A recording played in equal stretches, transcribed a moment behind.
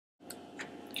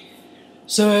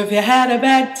So if you had a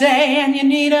bad day and you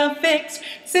need a fix,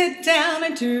 sit down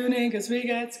and tune in, 'cause we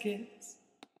got skits.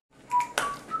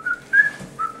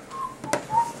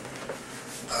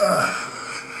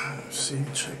 Let's see,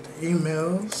 check the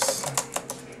emails.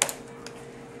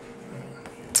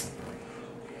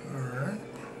 Alright.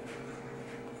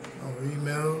 No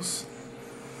emails.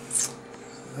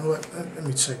 You know what? Let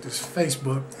me check this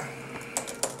Facebook.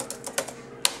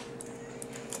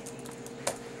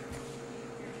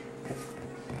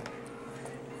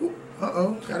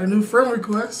 Uh-oh, got a new friend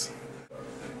request.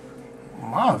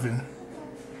 Marvin?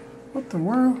 What the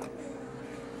world?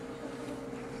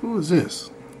 Who is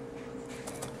this?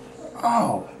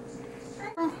 Oh.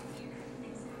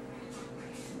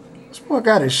 This boy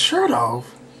got his shirt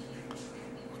off.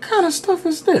 What kind of stuff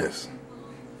is this?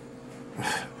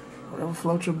 Whatever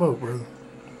floats your boat, brother.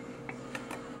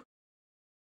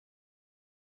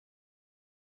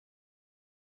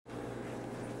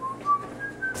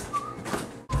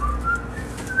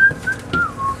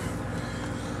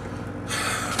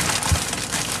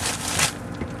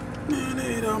 Man,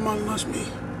 they ate all my lunch meat.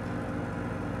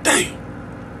 Dang!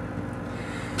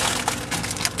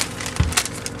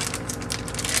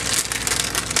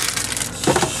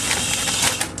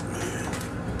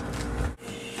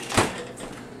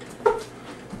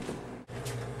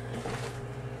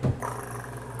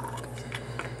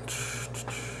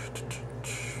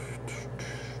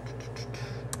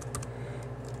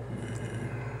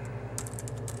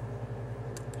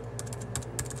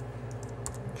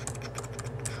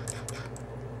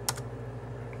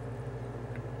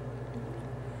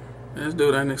 This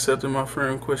dude ain't accepting my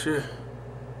friend request yet.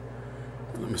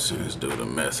 Let me send this dude a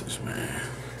message, man.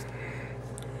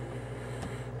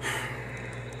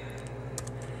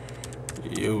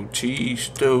 Yo, T.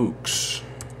 Stokes.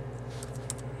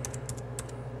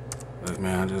 Look,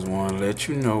 man, I just want to let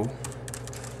you know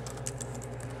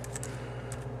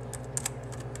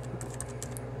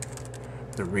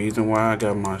the reason why I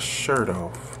got my shirt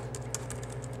off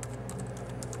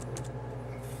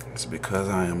is because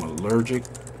I am allergic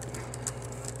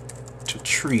to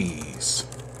trees,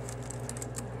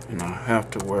 and I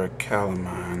have to wear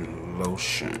calamine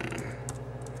lotion.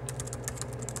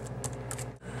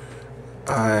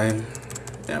 I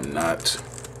am not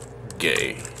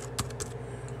gay.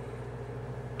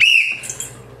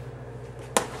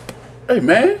 Hey,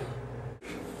 man.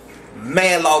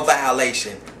 Man law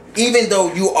violation. Even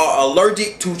though you are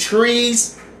allergic to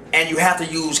trees and you have to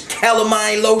use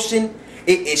calamine lotion,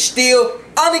 it is still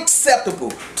unacceptable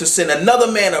to send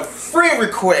another man a friend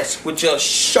request with your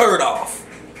shirt off.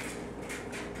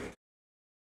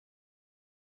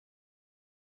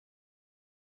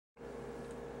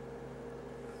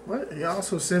 What? He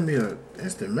also sent me a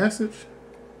instant message?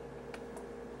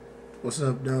 What's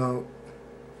up, dog?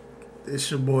 It's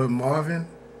your boy Marvin.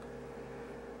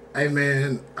 Hey,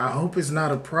 man, I hope it's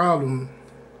not a problem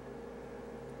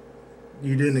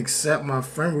you didn't accept my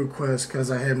friend request because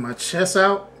I had my chest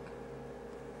out.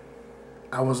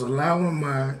 I was allowing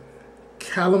my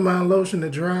calamine lotion to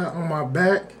dry on my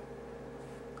back.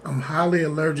 I'm highly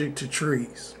allergic to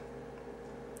trees.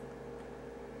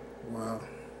 Wow.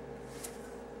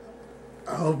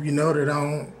 I hope you know that I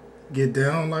don't get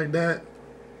down like that,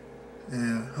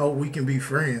 and hope we can be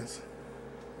friends.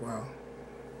 Wow.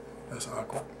 That's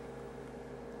awkward.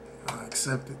 I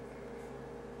accept it.